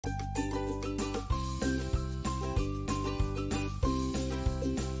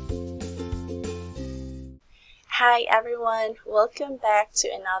Hi everyone, welcome back to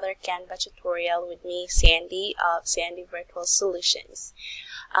another Canva tutorial with me, Sandy of Sandy Virtual Solutions.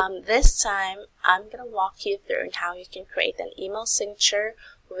 This time, I'm going to walk you through how you can create an email signature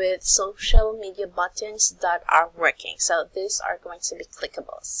with social media buttons that are working. So these are going to be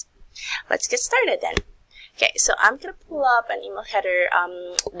clickables. Let's get started then. Okay, so I'm going to pull up an email header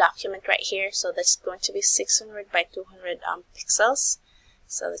document right here. So that's going to be 600 by 200 pixels.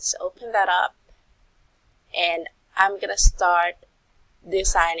 So let's open that up. And I'm gonna start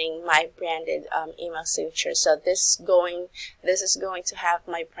designing my branded email signature. So this is going to have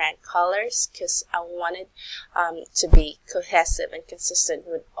my brand colors because I want it to be cohesive and consistent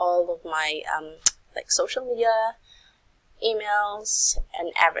with all of my like social media, emails,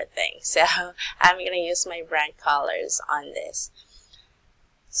 and everything. So I'm gonna use my brand colors on this.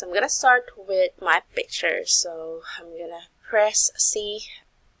 So I'm gonna start with my picture. So I'm gonna press C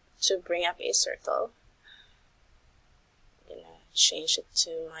to bring up a circle. Change it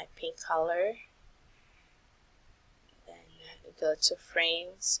to my pink color, then go to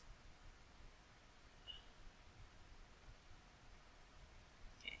frames,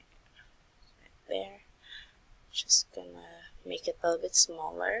 okay, right there. Just gonna make it a little bit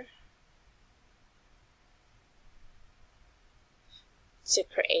smaller to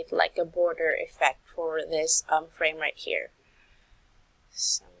create like a border effect for this frame right here.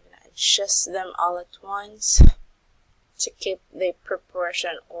 So I'm gonna adjust them all at once to keep the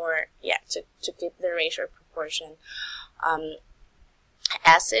proportion, or to keep the ratio proportion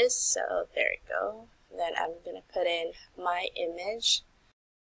as is. So there you go. Then I'm gonna put in my image.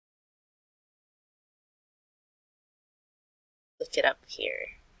 Look it up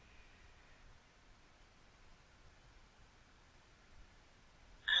here.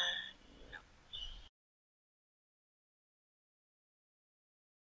 No.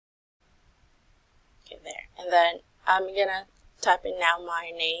 Okay, there. And then I'm gonna type in now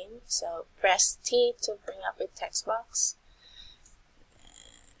my name. So press T to bring up a text box.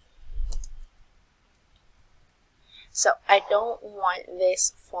 So I don't want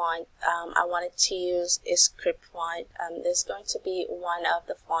this font. I wanted to use a script font. This is going to be one of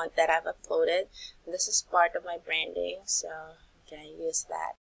the font that I've uploaded. This is part of my branding, so I'm gonna use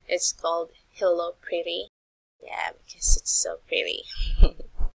that. It's called Hello Pretty. Yeah, because it's so pretty.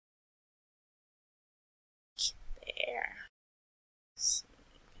 There. So I'm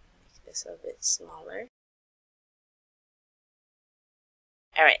gonna make this a little bit smaller.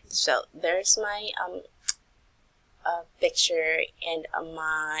 Alright, so there's my picture and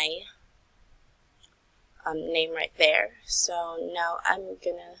my name right there. So now I'm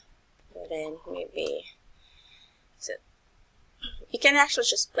gonna put in maybe, so you can actually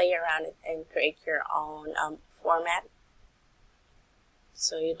just play around it and create your own format,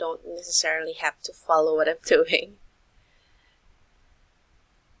 so you don't necessarily have to follow what I'm doing.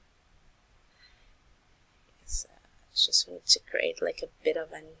 So I just want to create like a bit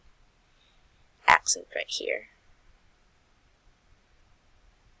of an accent right here.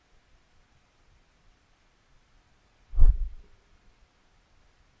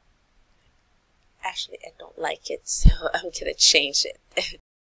 Actually, I don't like it, so I'm gonna change it.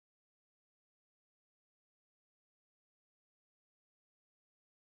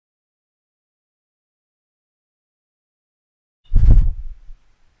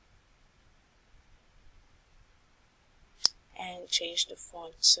 And change the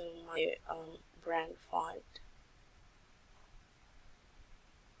font to my brand font.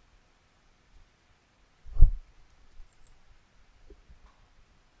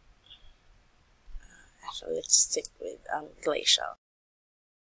 Actually, let's stick with Glacial.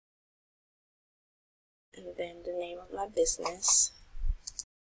 And then the name of my business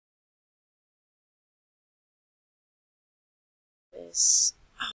is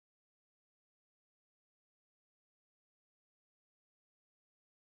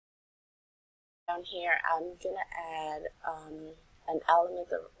down here. I'm gonna add an element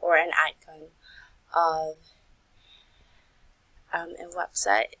or an icon of a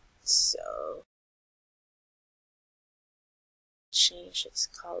website. So change its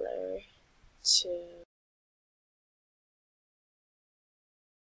color to,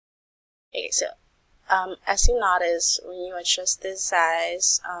 okay, so as you notice, when you adjust this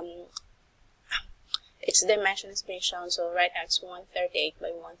size, its dimension is being shown. So right now it's 138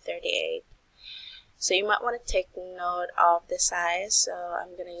 by 138. So you might want to take note of the size. So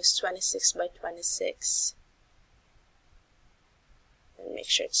I'm going to use 26 by 26 and make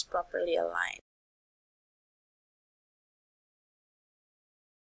sure it's properly aligned.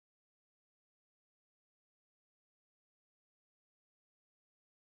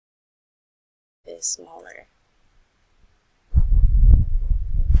 this smaller.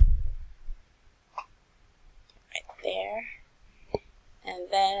 Right there.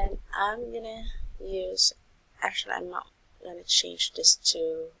 And then I'm gonna use, actually I'm not gonna change this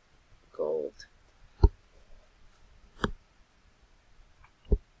to gold.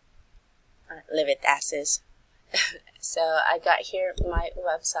 Leave it as is. So I got here my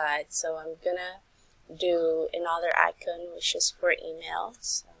website, so I'm gonna do another icon which is for email.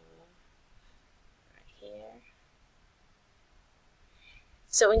 So right here.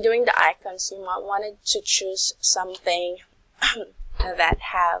 So when doing the icons, you might want to choose something that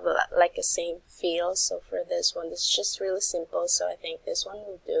have like a same feel. So for this one, it's just really simple, so I think this one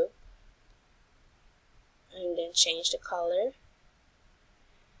will do. And then change the color.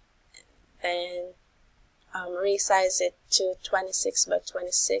 Then resize it to 26 by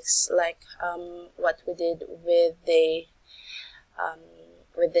 26, like what we did with the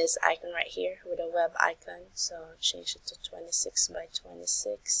with this icon right here, with a web icon. So change it to 26 by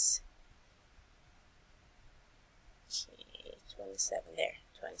 26. Okay, 27 there,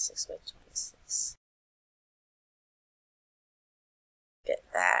 26 by 26. Get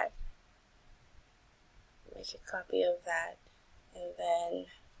that. Make a copy of that, and then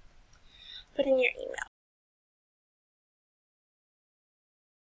put in your email.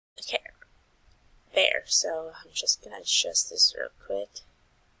 Okay, there. So I'm just gonna adjust this real quick.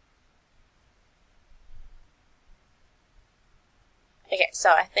 Okay,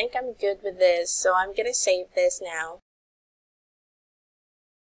 so I think I'm good with this, so I'm gonna save this now.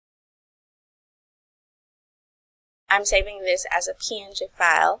 I'm saving this as a PNG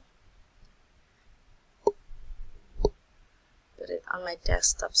file. Put it on my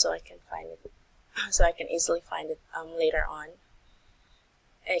desktop so I can find it, so I can easily find it later on.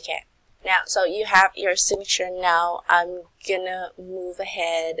 Okay, now so you have your signature. Now I'm gonna move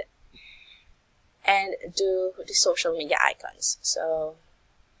ahead and do the social media icons. So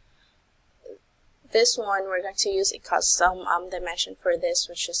this one we're going to use a custom dimension for this,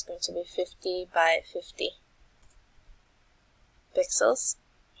 which is going to be 50 by 50 pixels.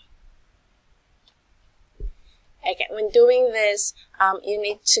 Okay, when doing this, you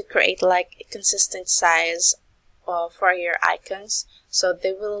need to create like a consistent size for your icons, so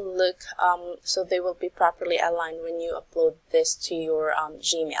they will look, so they will be properly aligned when you upload this to your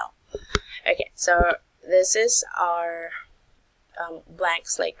Gmail. Okay, so this is our blank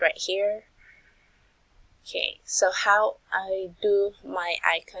slate right here. Okay, so how I do my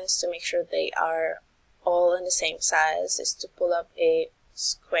icons to make sure they are all in the same size is to pull up a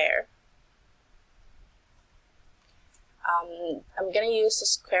square. I'm gonna use the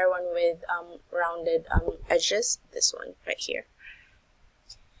square one with rounded edges, this one right here.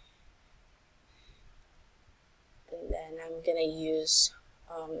 And then I'm gonna use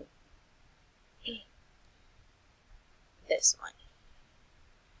this one,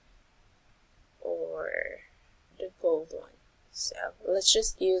 or the gold one. So let's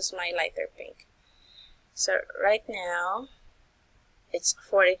just use my lighter pink. So right now it's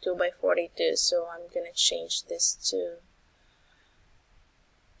 42 by 42, so I'm gonna change this to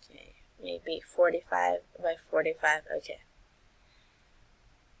maybe 45 by 45. Okay,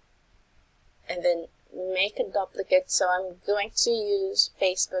 and then make a duplicate. So I'm going to use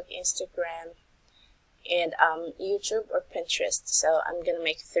Facebook, Instagram, and YouTube or Pinterest. So I'm gonna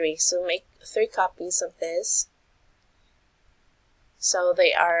make 3. So make 3 copies of this, so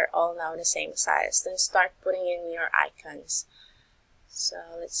they are all now the same size. Then start putting in your icons. So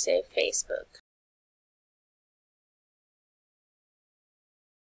let's say Facebook.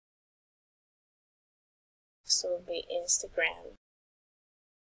 This will be Instagram.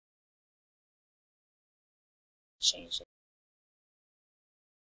 Change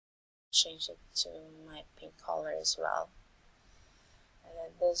it to my pink color as well. And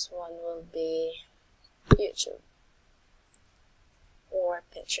then this one will be YouTube or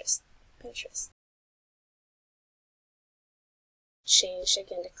Pinterest. Change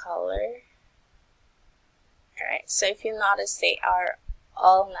again the color. Alright, so if you notice, they are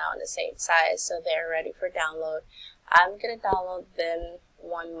all now the same size, so they're ready for download. I'm gonna download them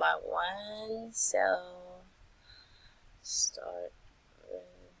one by one. So start with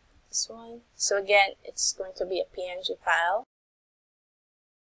this one. So again, it's going to be a PNG file.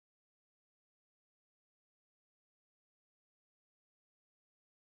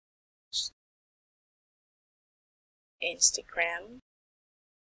 Instagram.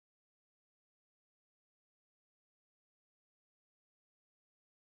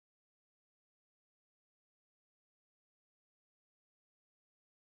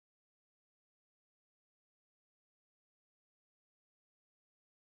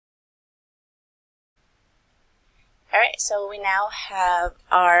 Alright, so we now have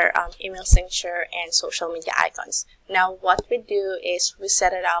our email signature and social media icons. Now what we do is we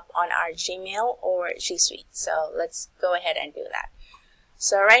set it up on our Gmail or G Suite. So let's go ahead and do that.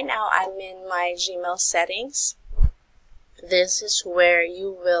 So right now I'm in my Gmail settings. This is where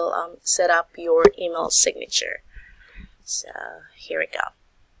you will set up your email signature. So here we go.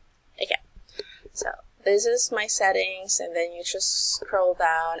 Okay, so this is my settings, and then you just scroll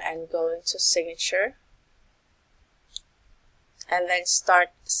down and go into signature. And then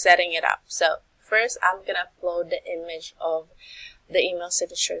start setting it up. So first I'm gonna upload the image of the email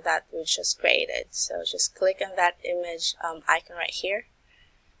signature that we just created. So just click on that image icon right here,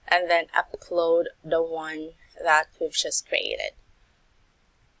 and then upload the one that we've just created.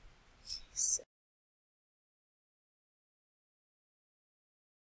 So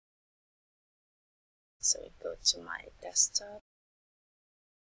we go to my desktop.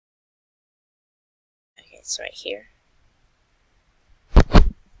 Okay, it's right here.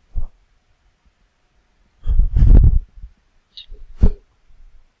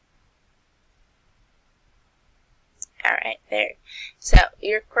 Alright, there. So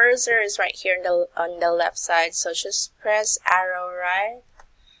your cursor is right here on the left side. So just press arrow right,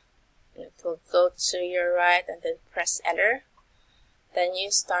 and it will go to your right, and then press enter. Then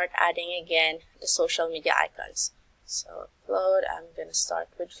you start adding again the social media icons. So upload, I'm gonna start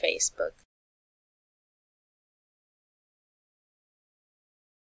with Facebook.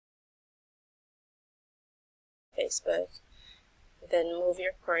 Then move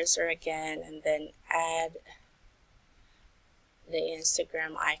your cursor again, and then add the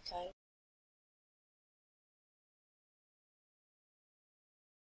Instagram icon.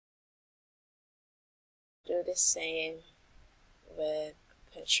 Do the same with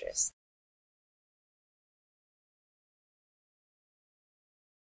Pinterest.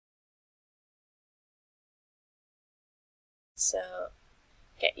 So,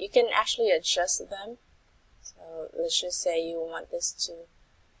 okay, you can actually adjust them. So let's just say you want this to,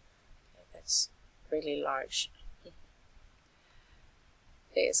 okay, that's really large.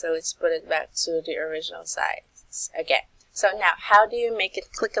 Okay, so let's put it back to the original size. Okay, so now how do you make it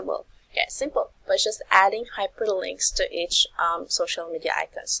clickable? Yeah, simple, but just adding hyperlinks to each social media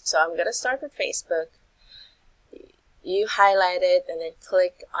icons. So I'm gonna start with Facebook. You highlight it and then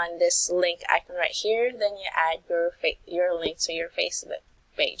click on this link icon right here. Then you add your link to your Facebook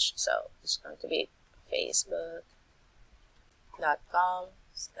page. So it's going to be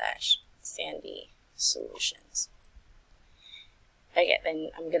facebook.com/Sandy Solutions. Okay,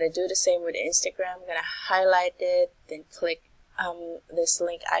 then I'm gonna do the same with Instagram. I'm gonna highlight it, then click this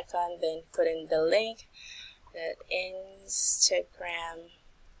link icon, then put in the link at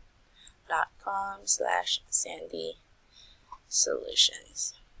instagram.com/Sandy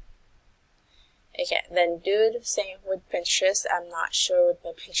Solutions. Okay, then do the same with Pinterest. I'm not sure with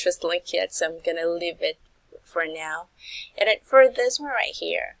my Pinterest link yet, so I'm gonna leave it for now. And then for this one right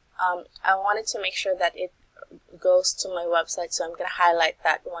here, I wanted to make sure that it goes to my website, so I'm gonna highlight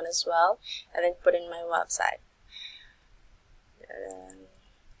that one as well, and then put in my website.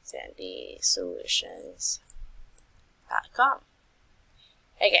 SandySolutions.com.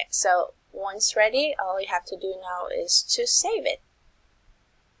 Okay, so once ready, all you have to do now is to save it.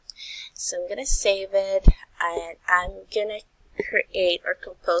 So I'm gonna save it, and I'm gonna create or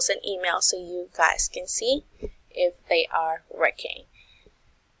compose an email so you guys can see if they are working.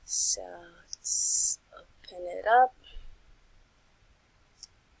 So let's open it up.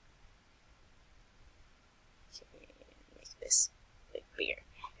 Make this a bit bigger.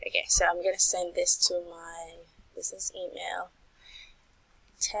 Okay, so I'm gonna send this to my business email.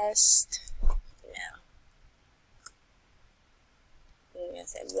 Test email. I'm gonna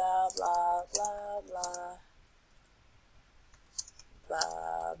say blah blah blah blah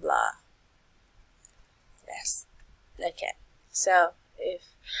blah blah. Yes. Okay. So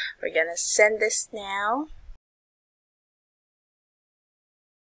if we're gonna send this now.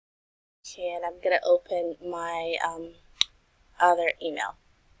 Okay, and I'm gonna open my other email,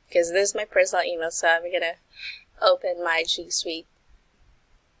 because this is my personal email, so I'm gonna open my G Suite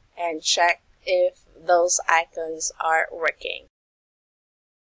and check if those icons are working.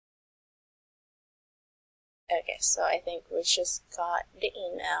 Okay, so I think we just got the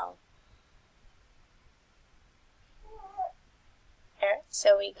email.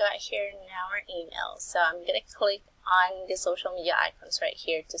 So we got here now our email. So I'm gonna click on the social media icons right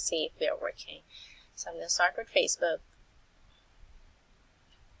here to see if they're working. So I'm gonna start with Facebook.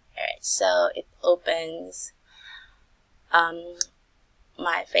 Alright, so it opens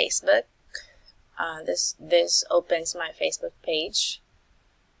my Facebook. This opens my Facebook page.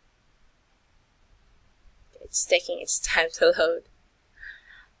 Okay, it's taking its time to load.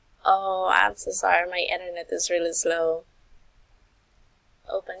 Oh, I'm so sorry, my internet is really slow.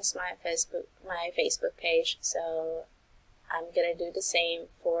 Opens my Facebook page, so I'm gonna do the same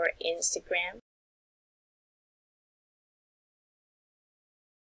for Instagram.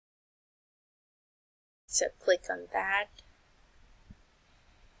 So click on that,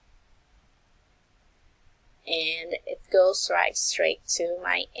 and it goes right straight to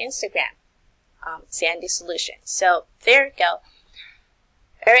my Instagram, Sandy Solutions. So there you go.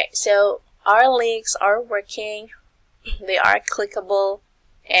 Alright, so our links are working, they are clickable,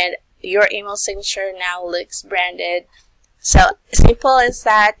 and your email signature now looks branded. So simple as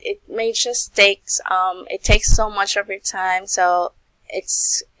that. It may just takes it takes so much of your time. So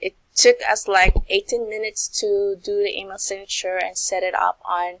it took us like 18 minutes to do the email signature and set it up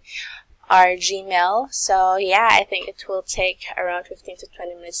on our Gmail. So yeah, I think it will take around 15 to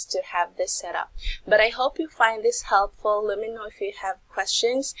 20 minutes to have this set up. But I hope you find this helpful. Let me know if you have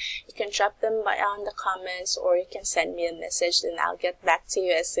questions. You can drop them on the comments, or you can send me a message, and I'll get back to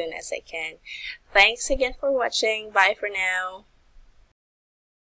you as soon as I can. Thanks again for watching. Bye for now.